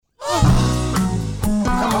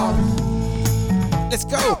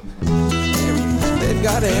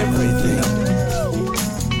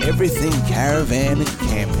Everything caravan and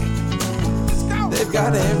camping. They've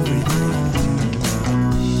got everything.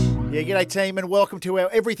 Yeah, g'day team and welcome to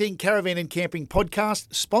our Everything Caravan and Camping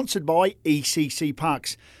podcast sponsored by ECC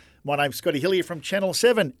Parks. My name's Scotty Hillier from Channel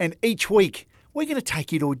 7 and each week we're going to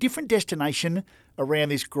take you to a different destination around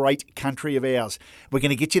this great country of ours. We're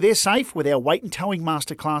going to get you there safe with our weight and towing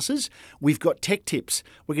masterclasses. We've got tech tips.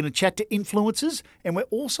 We're going to chat to influencers and we're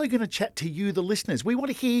also going to chat to you, the listeners. We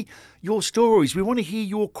want to hear your stories. We want to hear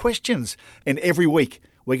your questions. And every week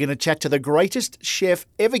we're going to chat to the greatest chef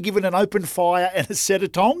ever given an open fire and a set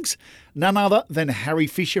of tongs, none other than Harry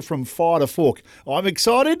Fisher from Fire to Fork. I'm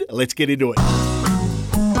excited. Let's get into it.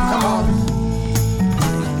 Come on.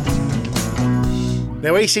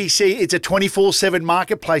 Now, ECC, it's a 24/7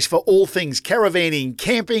 marketplace for all things caravanning,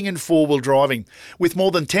 camping and four-wheel driving. With more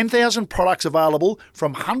than 10,000 products available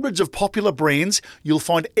from hundreds of popular brands, you'll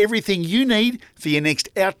find everything you need for your next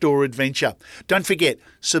outdoor adventure. Don't forget,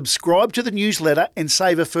 subscribe to the newsletter and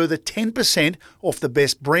save a further 10% off the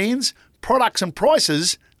best brands, products and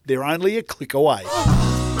prices. They're only a click away.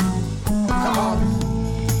 Come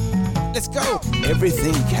on. Let's go.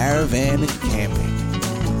 Everything caravan and camping.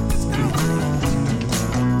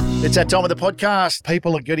 It's that time of the podcast.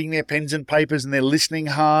 People are getting their pens and papers and they're listening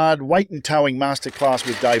hard. Weight and towing masterclass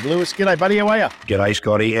with Dave Lewis. G'day, buddy. How are you? G'day,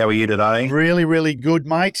 Scotty. How are you today? Really, really good,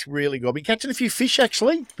 mate. Really good. Been catching a few fish,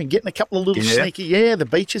 actually. Been getting a couple of little sneaky. Yeah, the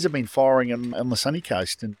beaches have been firing on the sunny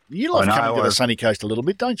coast. And you love coming to the sunny coast a little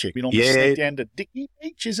bit, don't you? Been on the sneak down to Dicky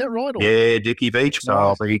Beach, is that right? Yeah, Dicky Beach. So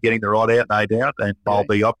I'll be getting the rod out, no doubt. And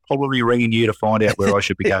I'll probably ringing you to find out where I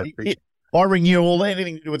should be going fishing. I ring you all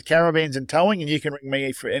anything to do with caravans and towing, and you can ring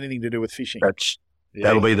me for anything to do with fishing.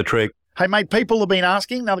 That'll be the trick. Hey, mate, people have been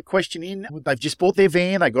asking, another question in. They've just bought their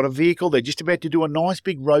van, they've got a vehicle, they're just about to do a nice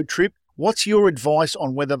big road trip. What's your advice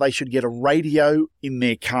on whether they should get a radio in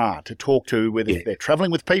their car to talk to, whether they're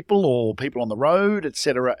travelling with people or people on the road, et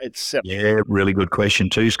cetera, et cetera? Yeah, really good question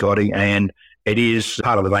too, Scotty. And it is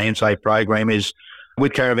part of the Van Safe program is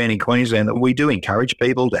with Caravan in Queensland that we do encourage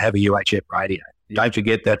people to have a UHF radio. Don't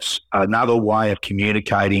forget that's another way of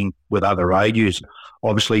communicating with other road users.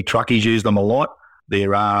 Obviously, truckies use them a lot.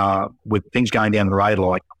 There are, with things going down the road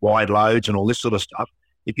like wide loads and all this sort of stuff,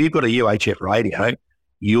 if you've got a UHF radio,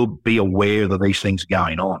 you'll be aware that these things are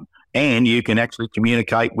going on. And you can actually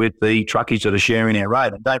communicate with the truckies that are sharing our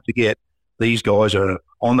road. And don't forget, these guys are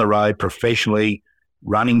on the road professionally,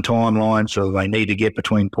 running timelines, so they need to get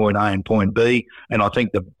between point A and point B. And I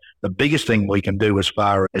think the biggest thing we can do as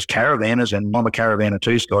far as caravanners, and I'm a caravaner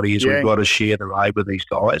too, Scotty, is we've got to share the road with these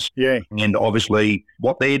guys. Yeah. And obviously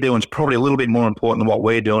what they're doing is probably a little bit more important than what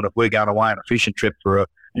we're doing. If we're going away on a fishing trip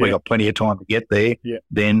we've got plenty of time to get there,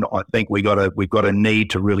 then I think we've got a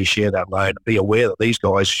need to really share that road, be aware that these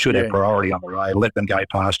guys should have priority on the road, let them go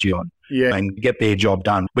past you and get their job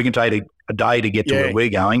done. We can take a day to get to where we're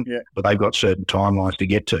going, but they've got certain timelines to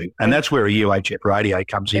get to. And that's where a UHF radio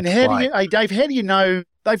comes in. And Dave, how do you know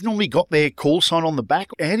they've normally got their call sign on the back?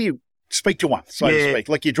 How do you speak to one, so to speak?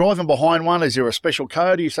 Like you're driving behind one, is there a special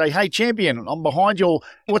code? Do you say, hey, champion, I'm behind you?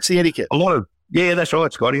 What's the etiquette? Yeah, that's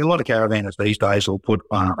right, Scotty. A lot of caravanners these days will put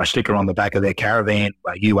a sticker on the back of their caravan,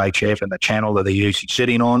 UHF, and the channel that they're usually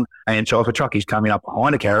sitting on. And so if a truckie's coming up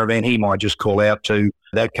behind a caravan, he might just call out to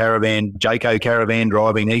that caravan, Jayco caravan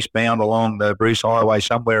driving eastbound along the Bruce Highway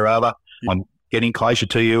somewhere or other. I'm getting closer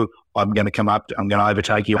to you. I'm going to come up, I'm going to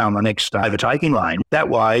overtake you on the next overtaking lane. That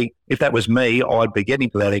way, if that was me, I'd be getting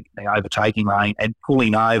to that overtaking lane and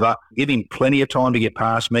pulling over, give him plenty of time to get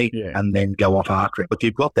past me and then go off after him. But if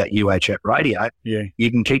you've got that UHF radio,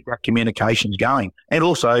 you can keep that communications going. And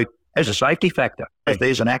also, as a safety factor, if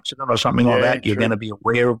there's an accident or something like that, you're going to be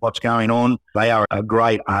aware of what's going on. They are a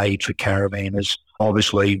great aid for caravanners.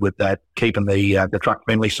 Obviously, with that, keeping the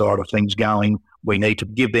truck-friendly side of things going, we need to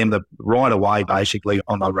give them the right of way, basically,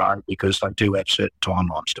 on the road because they do have certain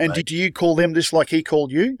timelines to meet. And do you call them just like he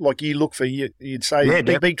called you? Like you look for, you'd say,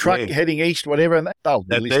 big truck heading east, whatever, and they'll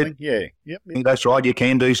be listening? Yep. That's right. You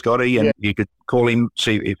can do, Scotty, and you could call him,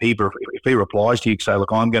 see if he replies to you, say,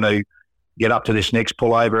 look, I'm going to get up to this next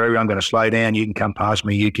pullover area, I'm going to slow down, you can come past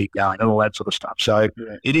me, you keep going, and all that sort of stuff. So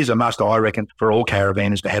it is a must, I reckon, for all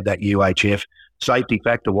caravanners to have that UHF. Safety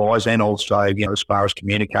factor-wise, and also, as far as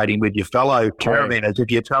communicating with your fellow caravanners, if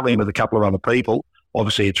you're travelling with a couple of other people,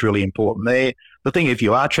 obviously it's really important there. The thing, if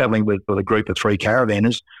you are travelling with a group of 3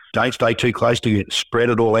 caravanners, don't stay too close to you. Spread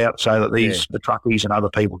it all out so that the truckies and other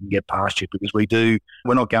people can get past you because we're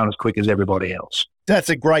not going as quick as everybody else. That's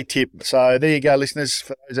a great tip. So there you go, listeners,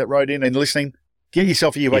 for those that wrote in and listening, get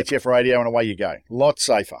yourself a UHF radio and away you go. Lots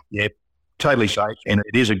safer. Yep, totally safe, and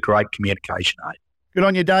it is a great communication aid. Good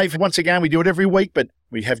on you, Dave. Once again, we do it every week, but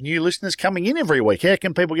We have new listeners coming in every week. How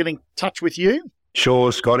can people get in touch with you?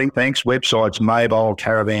 Sure, Scotty. Thanks. Website's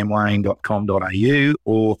mobilecaravanwayne.com.au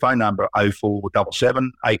or phone number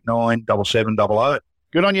 0477 89 7700.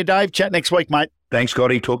 Good on you, Dave. Chat next week, mate. Thanks,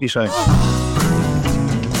 Scotty. Talk to you soon.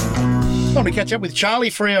 Time to catch up with Charlie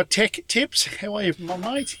for our tech tips. How are you, my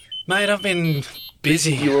mate? Mate, I've been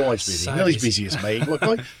busy. You're always busy. So Nearly as busy as me. Look,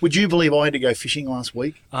 would you believe I had to go fishing last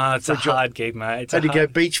week? It's a hard gig, mate. I had to go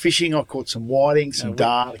beach fishing. I caught some whiting, some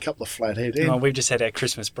dart, a couple of flathead. Well, we've just had our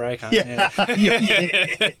Christmas break, huh? Yeah.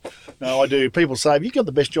 Yeah. No, I do. People say, have you got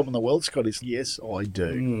the best job in the world, Scotty? Yes, I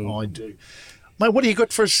do. I do. Mate, what do you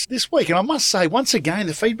got for us this week? And I must say, once again,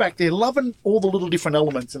 the feedback, they're loving all the little different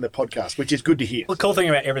elements in the podcast, which is good to hear. The cool thing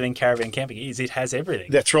about Everything Caravan Camping is it has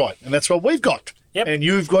everything. That's right. And that's what we've got. Yep. And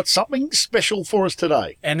you've got something special for us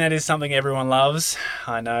today. And that is something everyone loves.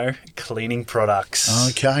 I know. Cleaning products.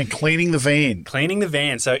 Okay, cleaning the van. Cleaning the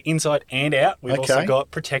van. So inside and out. We've also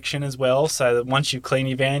got protection as well. So that once you clean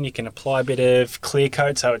your van, you can apply a bit of clear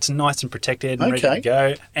coat so it's nice and protected and ready to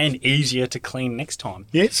go and easier to clean next time.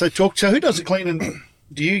 Yeah, so who does the cleaning?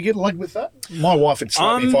 Do you get lugged with that? My wife would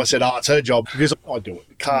slap me if I said, it's her job, because I do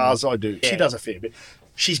it. Cars, I do. Yeah. She does a fair bit.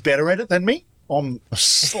 She's better at it than me. You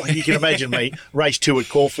can imagine me, race 2 at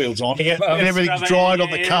Caulfield's on, and everything's dried on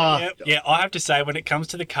the car. Yeah, I have to say, when it comes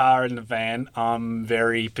to the car and the van, I'm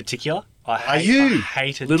very particular. I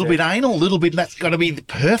hate it. A little bit anal, a little bit, that's got to be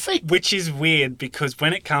perfect. Which is weird, because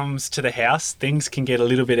when it comes to the house, things can get a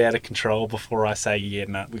little bit out of control before I say, we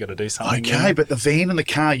got to do something. Okay, but the van and the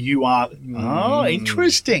car, you are... Oh,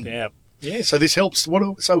 interesting. Yeah. Yeah, so this helps.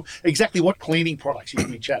 So exactly what cleaning products you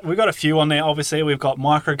can chat? We've got a few on there, obviously. We've got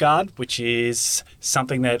MicroGuard, which is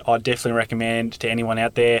something that I definitely recommend to anyone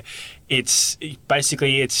out there. It's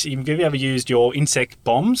basically, have you ever used your insect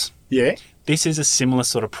bombs? Yeah. This is a similar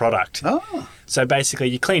sort of product. Oh. So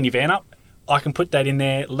basically, you clean your van up. I can put that in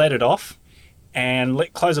there, let it off, and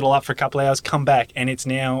close it all up for a couple of hours, come back, and it's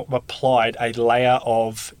now applied a layer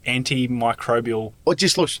of antimicrobial... It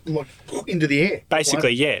just looks like into the air.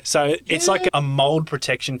 Basically, yeah. So it's like a mould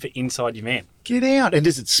protection for inside your van. Get out. And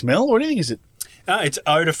does it smell or anything? Is it... It's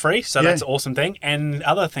odour-free, so that's an awesome thing. And the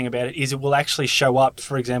other thing about it is it will actually show up,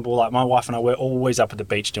 for example, like my wife and I, we're always up at the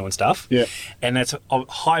beach doing stuff. Yeah. And that's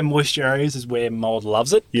high moisture areas is where mould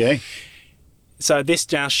loves it. Yeah. So this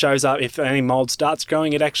now shows up, if any mould starts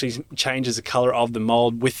growing, it actually changes the colour of the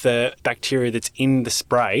mould with the bacteria that's in the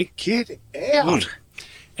spray. Get out.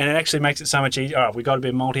 And it actually makes it so much easier. All right, we've got a bit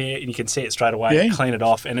of mould here, and you can see it straight away, clean it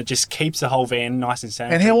off, and it just keeps the whole van nice and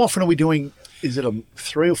sanitary. And how often are we doing, is it a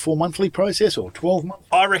 3 or 4 monthly process or 12 months?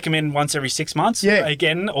 I recommend once every 6 months. Yeah.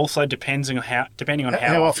 Again, also depending on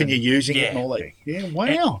how often you're using it and all that. Yeah,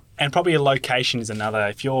 wow. And probably a location is another.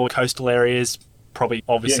 If you're coastal areas, probably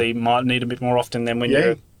obviously might need a bit more often than when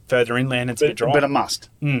you're further inland, it's a bit dry. But a must.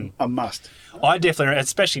 A must. I definitely,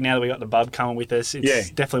 especially now that we got the bub coming with us, it's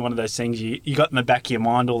definitely one of those things you got in the back of your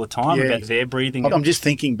mind all the time about their breathing. I'm just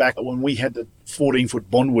thinking back when we had the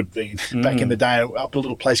 14-foot Bondwood van back in the day up a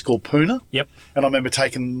little place called Poona. Yep. And I remember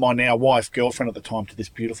taking my now wife, girlfriend at the time, to this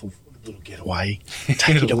beautiful little getaway,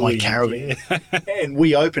 take it to my caravan. And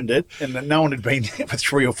we opened it, and no one had been there for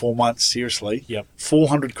 3 or 4 months, seriously. Yep.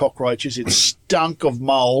 400 cockroaches. It stunk of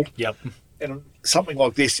mould. Yep. And something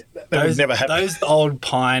like this, that would never happen. Those old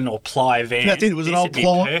pine or ply vans. That's it was an old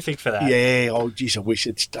ply. Perfect for that. Yeah. Oh, geez, I wish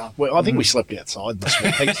it stunk. Well, I think we slept outside this week.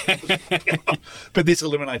 But this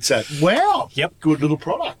eliminates that. Wow. Yep. Good little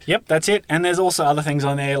product. Yep, that's it. And there's also other things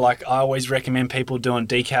on there. Like I always recommend people doing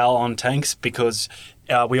decal on tanks because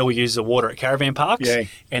we all use the water at caravan parks,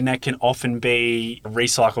 and that can often be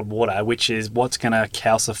recycled water, which is what's going to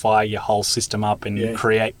calcify your whole system up and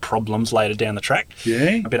create problems later down the track.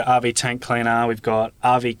 Yeah. A bit of RV tank cleaner. We've got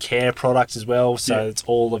RV care products as well, so it's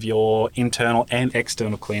all of your internal and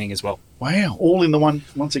external cleaning as well. Wow. All in the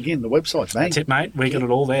once again, the website, mate. That's it, mate. We got it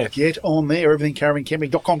all there. Get on there,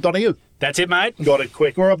 everythingcaravancamping.com.au. That's it, mate. Got it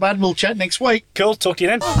quick. All right, bud. We'll chat next week. Cool. Talk to you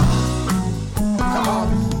then. Come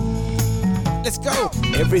on. Let's go.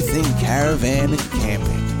 Everything Caravan and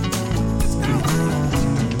Camping.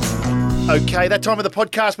 Okay, that time of the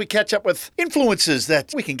podcast, we catch up with influencers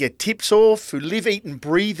that we can get tips off, who live, eat and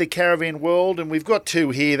breathe the caravan world. And we've got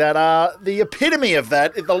two here that are the epitome of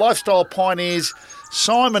that, the lifestyle pioneers,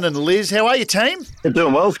 Simon and Liz. How are you, team? You're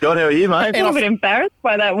doing well, Scott. How are you, mate? I'm a bit embarrassed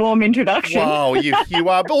by that warm introduction. Wow, you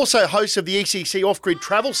are. But also hosts of the ECC Off-Grid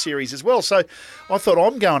Travel Series as well. So I thought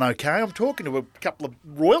I'm going okay. I'm talking to a couple of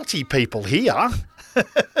royalty people here.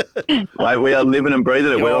 Mate, we are living and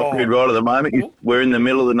breathing it. We're off-grid right at the moment. We're in the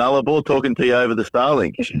middle of the Nullarbor talking to you over the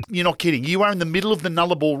Starlink. You're not kidding. You are in the middle of the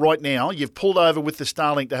Nullarbor right now. You've pulled over with the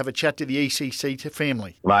Starlink to have a chat to the ECC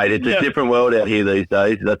family. Mate, it's a different world out here these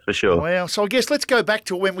days, that's for sure. Well, so I guess let's go back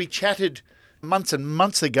to when we chatted months and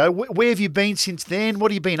months ago. Where have you been since then?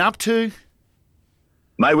 What have you been up to?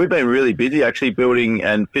 Mate, we've been really busy actually building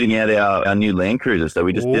and fitting out our new Land Cruiser. So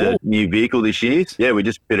we just did a new vehicle this year. Yeah, we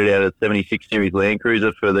just fitted out a 76 Series Land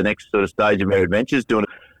Cruiser for the next sort of stage of our adventures, doing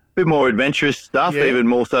a bit more adventurous stuff, even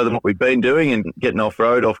more so than what we've been doing, and getting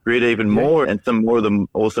off-road, off-grid even more, and some more of the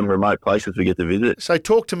awesome remote places we get to visit. So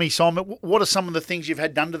talk to me, Simon. What are some of the things you've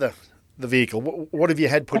had done to the vehicle? What have you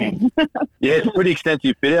had put in? Yeah, it's a pretty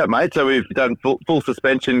extensive fit out, mate. So we've done full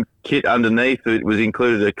suspension kit underneath. It was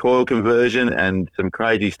included a coil conversion and some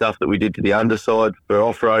crazy stuff that we did to the underside for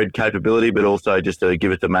off-road capability, but also just to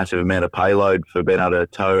give us a massive amount of payload for being able to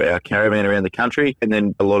tow our caravan around the country. And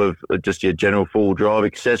then a lot of just your general full drive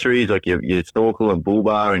accessories like your snorkel and bull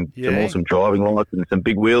bar and some awesome driving lights and some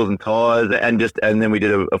big wheels and tyres. And then we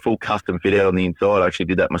did a full custom fit out on the inside. I actually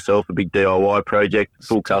did that myself, a big DIY project,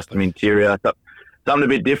 full custom interior. Something a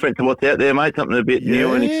bit different to what's out there, mate. Something a bit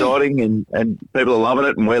new and exciting, and people are loving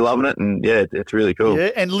it, and we're loving it, and it's really cool.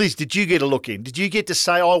 Yeah, and Liz, did you get a look in? Did you get to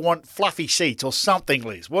say, I want fluffy seats or something,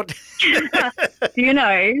 Liz? What? Do you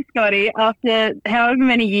know, Scotty, after however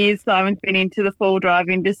many years Simon's been into the full drive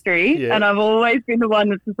industry, and I've always been the one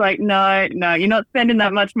that's just like, no, you're not spending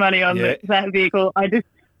that much money on that vehicle.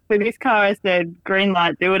 For this car, I said, green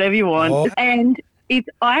light, do whatever you want. And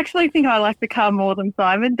I actually think I like the car more than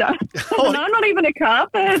Simon does. And I'm not even a car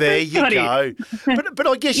person. There you go. But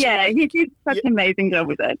I guess... Yeah, he did such an amazing job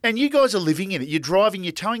with it. And you guys are living in it. You're driving,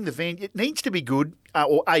 you're towing the van. It needs to be good,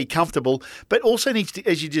 or comfortable, but also needs to,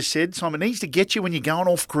 as you just said, Simon, needs to get you when you're going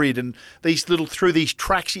off-grid and through these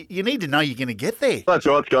tracks. You need to know you're going to get there. That's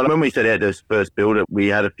right, Scott. When we set out to first build it, we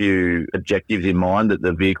had a few objectives in mind that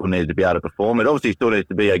the vehicle needed to be able to perform. It obviously still needs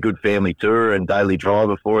to be a good family tour and daily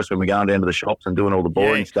driver for us when we're going down to the shops and doing all the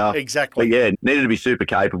boring stuff. Exactly. But it needed to be super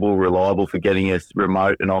capable, reliable for getting us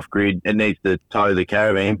remote and off-grid. It needs to tow the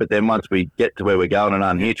caravan, but then once we get to where we're going and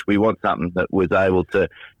unhitch, we want something that was able to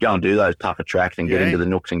go and do those tougher tracks and get into the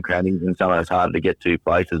nooks and crannies and some of those harder to get to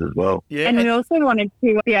places as well. Yeah. And we also wanted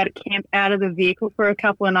to be able to camp out of the vehicle for a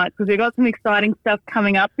couple of nights because we've got some exciting stuff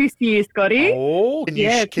coming up this year, Scotty. Oh,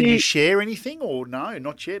 can you share anything or no,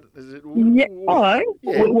 not yet? Is it,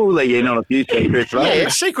 We'll let you in on a few secrets, right? Yeah,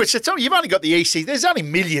 secrets. You've only got the EC. There's only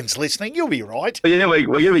millions listening. You'll be right. But we're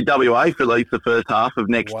going to be WA for at least the first half of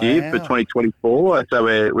next year for 2024.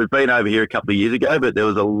 So we've been over here a couple of years ago, but there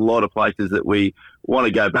was a lot of places that we want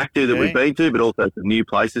to go back to that we've been to, but also some new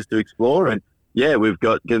places to explore. And we've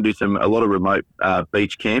going to do a lot of remote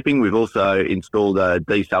beach camping. We've also installed a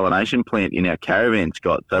desalination plant in our caravan,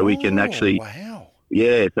 Scott, so we can actually. Wow.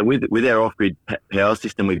 Yeah, so with our off-grid power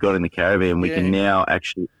system we've got in the caravan, we can now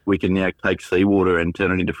take seawater and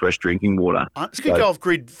turn it into fresh drinking water. It's going to go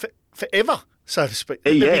off-grid forever, so to speak.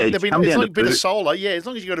 It's a bit of solar. Yeah, as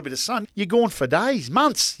long as you've got a bit of sun, you're gone for days,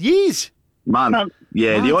 months, years. Months.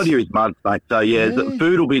 Yeah, months. The idea is months, mate. So, the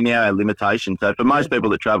food will be now our limitation. So, for most people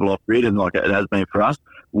that travel off-grid, and like it has been for us,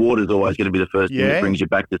 water's always going to be the first thing that brings you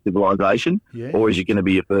back to civilization, or is going to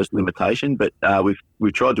be your first limitation. But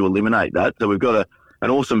we've tried to eliminate that. So, we've got an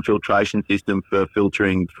awesome filtration system for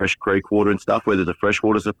filtering fresh creek water and stuff where there's a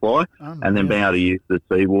freshwater supply, and then being able to use the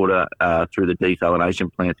seawater through the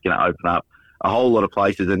desalination plant is going to open up a whole lot of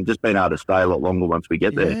places and just being able to stay a lot longer once we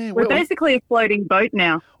get there. We're basically a floating boat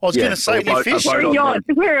now. I was going to say, we fish.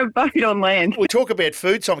 We're a boat on land. We talk about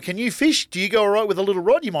food, Simon. Can you fish? Do you go all right with a little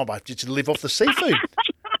rod? You might have to live off the seafood.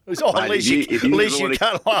 At least you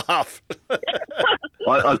can't laugh.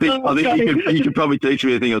 I think you can probably teach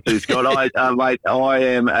me a thing or two, Scott. Mate, I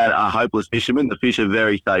am a hopeless fisherman. The fish are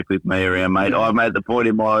very safe with me around, mate. I'm at the point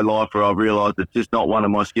in my life where I've realised it's just not one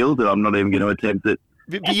of my skills that I'm not even going to attempt it.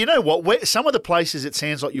 But you know what? Some of the places it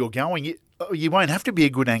sounds like you're going, you won't have to be a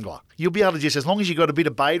good angler. You'll be able to just, as long as you've got a bit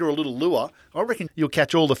of bait or a little lure, I reckon you'll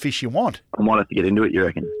catch all the fish you want. I might have to get into it, you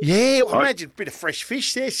reckon? Yeah, imagine a bit of fresh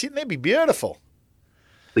fish there sitting there. It'd be beautiful.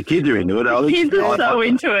 The kids are into it. Kids are so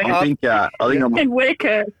into it. I think I'm... And we're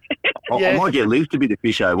cursed. I might get Liz to be the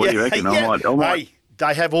fisher. What do you reckon? I might. Hey,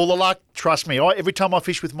 they have all the luck. Trust me. Every time I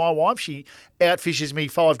fish with my wife, she outfishes me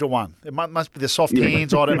 5-1. It must be the soft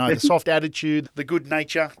hands. I don't know. The soft attitude, the good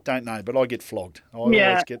nature. Don't know. But I get flogged. I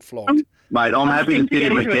always get flogged. Mate, I'm happy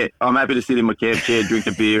to sit in my camp chair, drink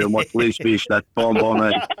a beer, and watch Liz fish. That's fine by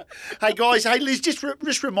me. Hey guys, Liz,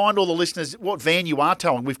 just remind all the listeners what van you are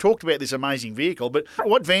towing. We've talked about this amazing vehicle, but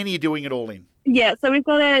what van are you doing it all in? Yeah, so we've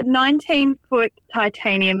got a 19-foot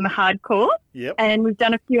titanium hardcore, and we've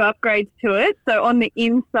done a few upgrades to it. So on the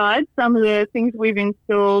inside, some of the things we've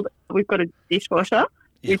installed, we've got a dishwasher,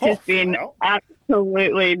 which has been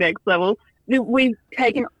absolutely next level. We've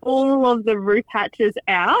taken all of the roof hatches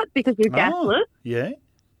out because we're gasless. Yeah.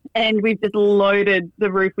 And we've just loaded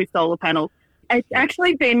the roof with solar panels. It's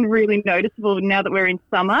actually been really noticeable now that we're in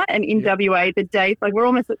summer and in WA, the days, like we're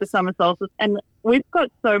almost at the summer solstice and we've got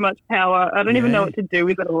so much power. I don't even know what to do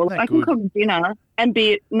with it all. I can cook dinner and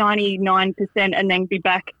be at 99% and then be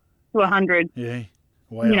back to 100. Yeah.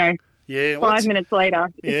 Wow. You know. Yeah, 5 minutes later.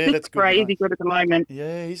 It's just crazy good at the moment.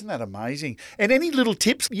 Yeah, isn't that amazing? And any little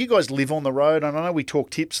tips? You guys live on the road. I know we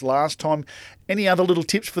talked tips last time. Any other little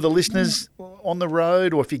tips for the listeners on the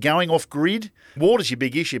road or if you're going off grid? Water's your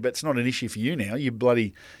big issue, but it's not an issue for you now. You're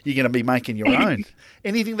going to be making your own.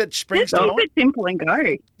 Anything that springs to mind? Just keep it simple and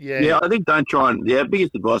go. Yeah, I think don't try and,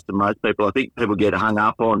 biggest advice to most people, I think people get hung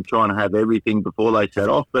up on trying to have everything before they set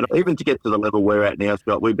off. But even to get to the level we're at now,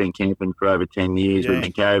 Scott, we've been camping for over 10 years. We've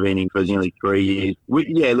been caravanning for nearly 3 years.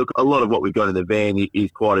 Look, a lot of what we've got in the van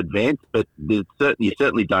is quite advanced, but you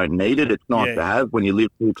certainly don't need it. It's nice to have when you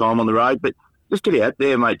live full time on the road, but just get out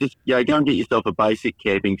there, mate. Just go and get yourself a basic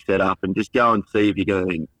camping setup and just go and see if you're going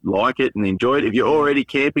to like it and enjoy it. If you're already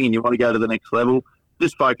camping and you want to go to the next level,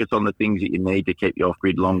 just focus on the things that you need to keep you off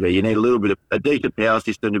grid longer. You need a little bit of a decent power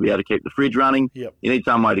system to be able to keep the fridge running. Yep. You need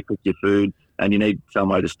some way to cook your food, and you need some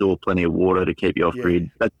way to store plenty of water to keep you off grid.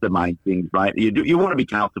 That's the main thing, right? You want to be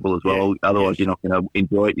comfortable as well. Otherwise, you're not going to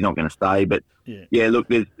enjoy it. You're not going to stay. But look,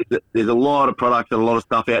 there's a lot of products and a lot of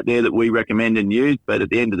stuff out there that we recommend and use. But at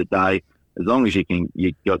the end of the day, as long as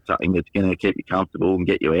you got something that's going to keep you comfortable and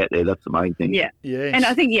get you out there, that's the main thing. Yeah. And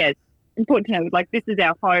I think, it's important to know, like, this is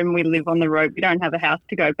our home. We live on the road. We don't have a house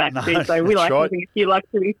to go back to. So we like having a few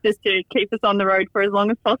luxuries just to keep us on the road for as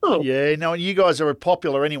long as possible. Yeah, no, you guys are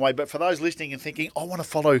popular anyway. But for those listening and thinking, I want to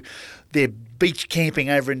follow their beach camping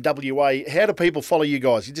over in WA, how do people follow you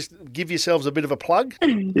guys? You just give yourselves a bit of a plug?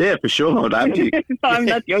 Yeah, for sure. Don't you?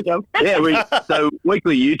 That's your job. So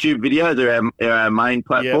weekly YouTube videos are our main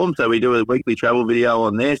platform. Yep. So we do a weekly travel video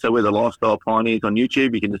on there. So we're the Lifestyle Pioneers on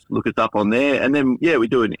YouTube. You can just look us up on there. And then, we've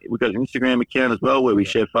got an Instagram account as well where we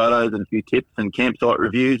share photos and a few tips and campsite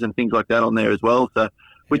reviews and things like that on there as well. So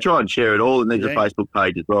we try and share it all, and there's a Facebook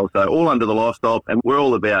page as well. So all under the Lifestyle, and we're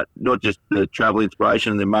all about not just the travel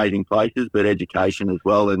inspiration and the amazing places, but education as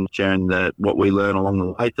well, and sharing what we learn along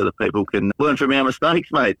the way so that people can learn from our mistakes,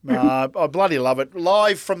 mate. I bloody love it.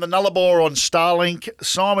 Live from the Nullarbor on Starlink,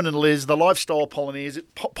 Simon and Liz, the Lifestyle Pioneers.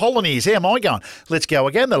 Pioneers, how am I going? Let's go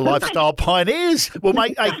again, the Lifestyle Pioneers. Well,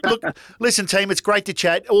 mate, look, listen, team, it's great to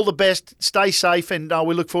chat. All the best. Stay safe, and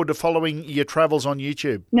we look forward to following your travels on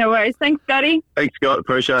YouTube. No worries. Thanks, Scotty. Thanks, Scott.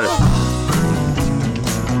 Appreciate it.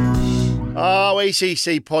 Oh,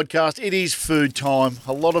 ECC podcast. It is food time.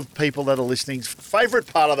 A lot of people that are listening's favourite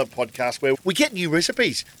part of the podcast where we get new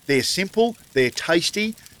recipes. They're simple, they're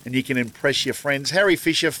tasty, and you can impress your friends. Harry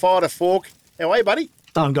Fisher, Fire to Fork. How are you, buddy?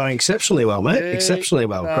 I'm going exceptionally well, mate. Exceptionally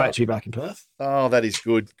well. Great to be back in Perth. Oh, that is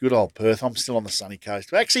good. Good old Perth. I'm still on the sunny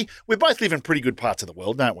coast. Actually, we both live in pretty good parts of the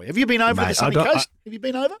world, don't we? Have you been over the sunny coast? Have you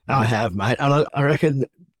been over? I have, mate. And I reckon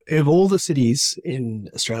of all the cities in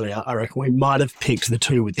Australia, I reckon we might have picked the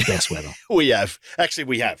two with the best weather. We have. Actually,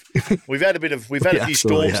 we have. We've had a few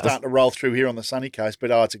storms starting to roll through here on the sunny coast,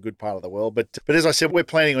 but it's a good part of the world. But as I said, we're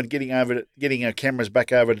planning on getting our cameras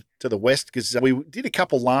back over to the west because we did a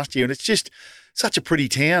couple last year, and it's just such a pretty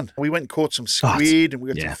town. We went and caught some squid and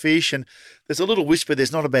we got some fish, and there's a little whisper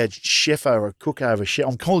there's not a bad chef or a cook over chef.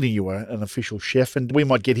 I'm calling you an official chef, and we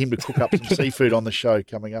might get him to cook up some seafood on the show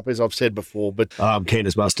coming up, as I've said before. But I'm keen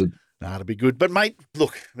as mustard. That'll be good. But, mate,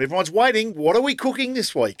 look, everyone's waiting. What are we cooking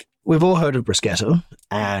this week? We've all heard of bruschetta,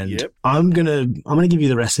 and I'm gonna give you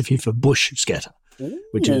the recipe for bush schetta.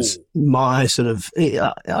 Which is my sort of,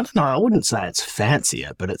 I don't know, I wouldn't say it's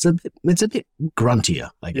fancier, but it's a bit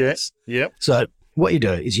gruntier, I guess. Yeah. So what you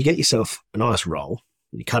do is you get yourself a nice roll,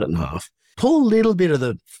 you cut it in half, pull a little bit of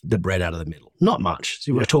the bread out of the middle, not much.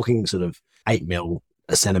 So we're talking sort of 8 mil,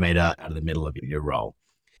 a centimetre out of the middle of your roll.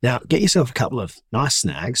 Now get yourself a couple of nice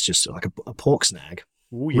snags, just like a pork snag,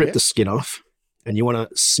 rip the skin off, and you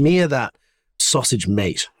want to smear that sausage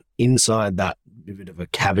meat inside that bit of a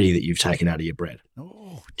cavity that you've taken out of your bread.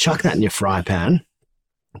 Chuck that in your fry pan,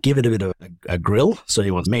 give it a bit of a grill. So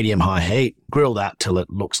you want medium-high heat. Grill that till it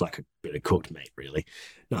looks like a bit of cooked meat, really.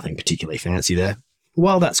 Nothing particularly fancy there.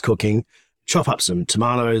 While that's cooking, chop up some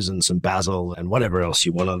tomatoes and some basil and whatever else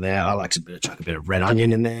you want on there. I like to chuck a bit of red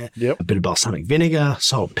onion in there, a bit of balsamic vinegar,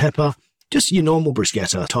 salt, pepper, just your normal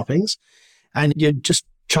bruschetta toppings. And you just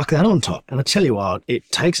chuck that on top. And I tell you what, it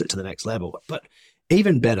takes it to the next level. But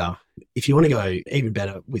even better, if you want to go even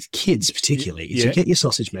better with kids particularly, is you get your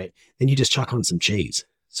sausage meat, then you just chuck on some cheese.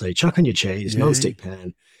 So you chuck on your cheese, non-stick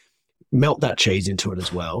pan, melt that cheese into it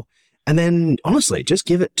as well. And then, honestly, just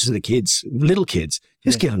give it to the kids, little kids.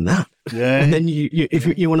 Just give them that. Yeah. And then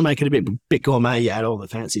if you want to make it a bit gourmet, you add all the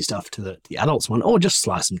fancy stuff to the adults one, or just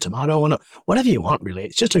slice some tomato or whatever you want, really.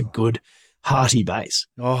 It's just a good, hearty base.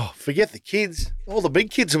 Oh, forget the kids. All the big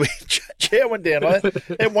kids will be chowing down on it.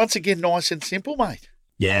 And once again, nice and simple, mate.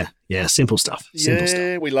 Yeah, simple stuff. Simple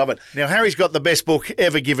stuff. We love it. Now, Harry's got the best book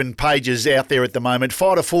ever given pages out there at the moment,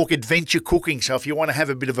 Fire to Fork Adventure Cooking. So if you want to have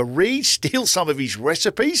a bit of a read, steal some of his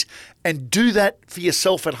recipes and do that for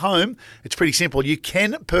yourself at home, it's pretty simple. You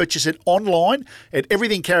can purchase it online at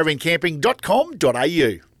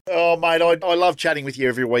everythingcaravancamping.com.au. Oh, mate, I love chatting with you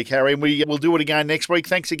every week, Harry, and we'll do it again next week.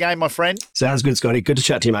 Thanks again, my friend. Sounds good, Scotty. Good to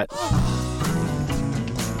chat to you, mate.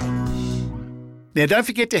 Now, don't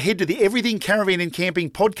forget to head to the Everything Caravan and Camping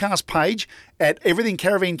podcast page at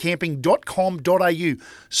everythingcaravancamping.com.au.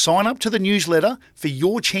 Sign up to the newsletter for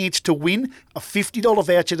your chance to win a $50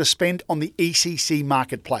 voucher to spend on the ECC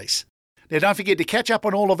marketplace. Now, don't forget to catch up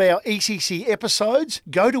on all of our ECC episodes.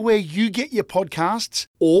 Go to where you get your podcasts,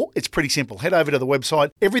 or it's pretty simple. Head over to the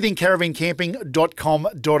website,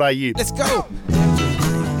 everythingcaravancamping.com.au. Let's go.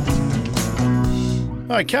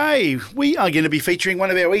 Okay, we are going to be featuring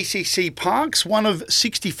one of our ECC parks, one of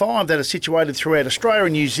 65 that are situated throughout Australia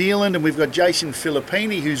and New Zealand, and we've got Jason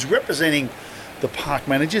Filippini, who's representing the park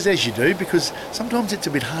managers, as you do, because sometimes it's a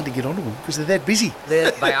bit hard to get onto them because they're that busy. They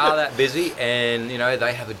are that busy, and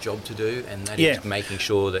they have a job to do, and that is making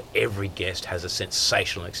sure that every guest has a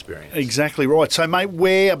sensational experience. Exactly right. So, mate,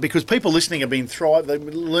 because people listening have been they're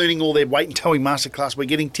learning all their weight and towing masterclass, we're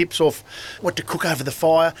getting tips off what to cook over the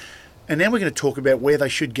fire. And now we're going to talk about where they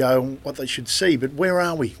should go and what they should see. But where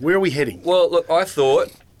are we? Where are we heading? Well, look, I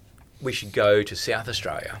thought we should go to South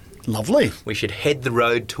Australia. Lovely. We should head the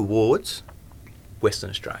road towards Western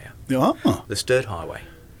Australia. Oh. The Sturt Highway.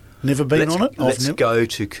 Never been on it? Let's go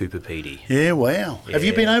to Cooper Pedy. Yeah, wow. Yeah. Have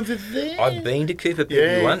you been over there? I've been to Cooper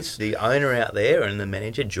Pedy once. The owner out there and the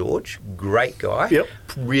manager, George, great guy. Yep.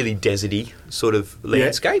 Really deserty sort of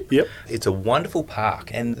landscape. Yep. It's a wonderful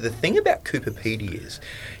park. And the thing about Cooper Pedy is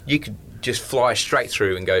you could just fly straight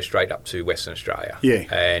through and go straight up to Western Australia. Yeah.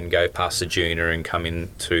 And go past the Juna and come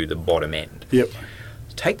into the bottom end. Yep.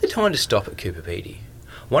 Take the time to stop at Cooper Pedy.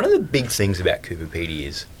 One of the big things about Cooper Pedy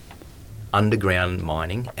is underground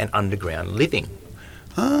mining and underground living.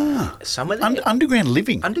 Some of them underground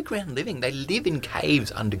living. Underground living. They live in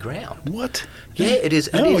caves underground. What? Yeah, it is.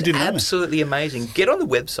 It is absolutely amazing. Get on the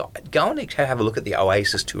website. Go and have a look at the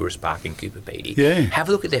Oasis Tourist Park in Cooper Pedy. Yeah. Have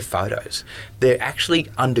a look at their photos. They're actually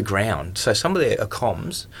underground. So some of their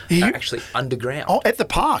accoms are actually underground. Oh, at the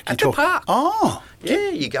park. At the park. Oh. Yeah,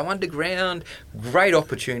 you go underground. Great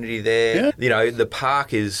opportunity there. Yeah. The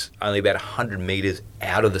park is only about 100 metres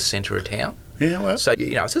out of the centre of town. Yeah, well. So,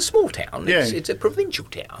 it's a small town. Yeah. It's a provincial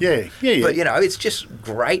town. Yeah. But, it's just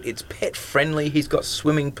great. It's pet friendly. He's got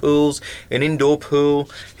swimming pools, an indoor pool.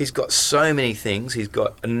 He's got so many things. He's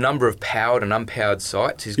got a number of powered and unpowered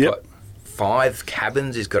sites. He's got 5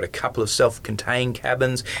 cabins. He's got a couple of self-contained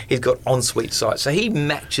cabins. He's got ensuite sites. So he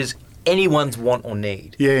matches anyone's want or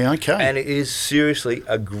need. Yeah, okay. And it is seriously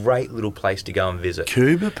a great little place to go and visit.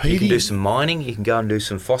 Cooper Pedy. You can do some mining. You can go and do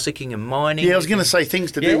some fossicking and mining. Yeah, I was going to say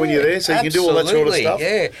things to do when you're there, so you can do all that sort of stuff.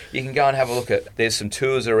 Yeah, you can go and have a look at. There's some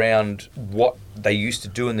tours around what they used to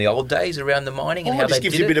do in the old days around the mining and how they did it. It just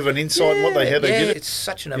gives you a bit of an insight on how they did it. It's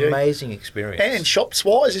such an amazing experience. And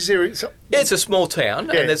shops-wise, is there... Yeah, it's a small town,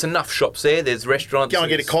 and there's enough shops there. There's restaurants. Go and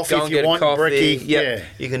get a coffee if you want, brekkie. Yeah,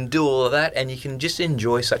 you can do all of that, and you can just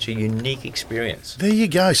enjoy such a unique experience. There you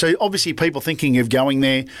go. So obviously people thinking of going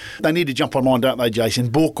there, they need to jump online, don't they, Jason?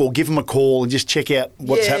 Book or give them a call and just check out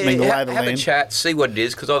what's happening, the lay of the land. Have a chat, see what it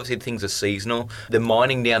is, because obviously things are seasonal. The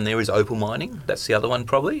mining down there is Opal mining. That's the other one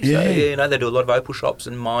probably. Yeah. So, they do a lot of Opal shops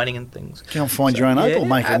and mining and things. Go and find your own Opal,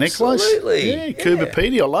 make a necklace. Absolutely. Yeah, Cooper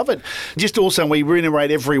Pedy, I love it. Just also, we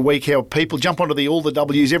reiterate every week how people jump onto the all the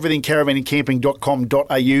W's,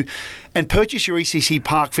 everythingcaravanandcamping.com.au and purchase your ECC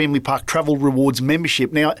Park Family Park Travel Rewards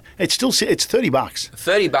membership. Now, it's $30.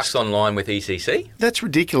 $30 online with ECC. That's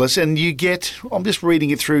ridiculous. And you get, I'm just reading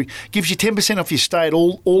it through, gives you 10% off your stay at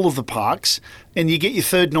all of the parks, and you get your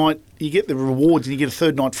third night, you get the rewards and you get a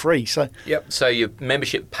third night free. So so your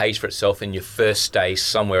membership pays for itself in your first stay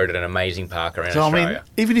somewhere at an amazing park around Australia. I mean,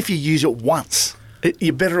 even if you use it once,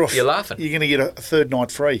 you're better off. You're laughing. You're going to get a third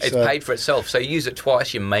night free. It's paid for itself. So you use it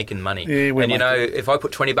twice, you're making money. Yeah, and if I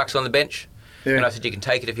put $20 on the bench, Yeah. And I said, you can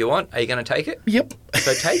take it if you want. Are you going to take it? Yep.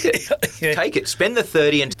 So take it. Yeah. Take it. Spend the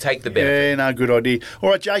 30 and take the benefit. Yeah, no, good idea. All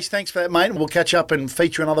right, Jace, thanks for that, mate. We'll catch up and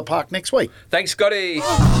feature another park next week. Thanks, Scotty.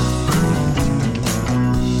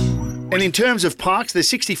 And in terms of parks, there's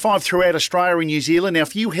 65 throughout Australia and New Zealand. Now,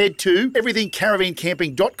 if you head to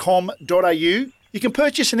everythingcaravancamping.com.au, you can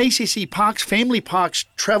purchase an ECC Parks Family Parks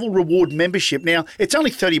Travel Reward membership. Now, it's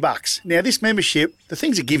only $30. Now, this membership, the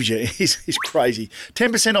things it gives you is crazy.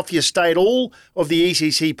 10% off your stay at all of the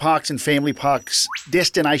ECC Parks and Family Parks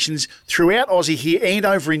destinations throughout Aussie here and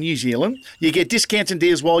over in New Zealand. You get discounts and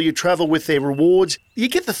deals while you travel with their rewards. You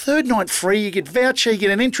get the third night free. You get voucher. You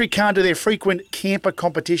get an entry card to their frequent camper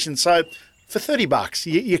competition. So, for $30,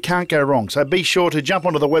 you can't go wrong. So be sure to jump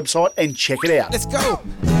onto the website and check it out. Let's go.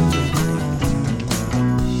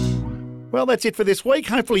 Well, that's it for this week.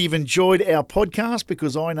 Hopefully you've enjoyed our podcast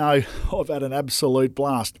because I know I've had an absolute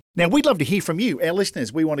blast. Now, we'd love to hear from you, our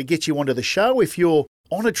listeners. We want to get you onto the show. If you're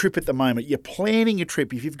on a trip at the moment, you're planning a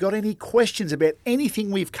trip, if you've got any questions about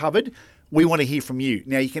anything we've covered, we want to hear from you.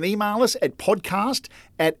 Now, you can email us at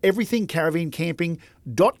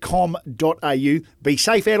podcast@everythingcaravancamping.com.au. Be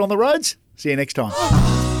safe out on the roads. See you next time.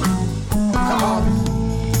 Come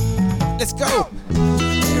on. Let's go.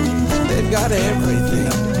 They've got everything.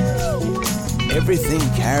 Everything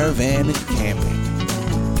caravan and camping.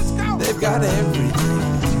 They've got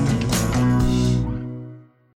everything.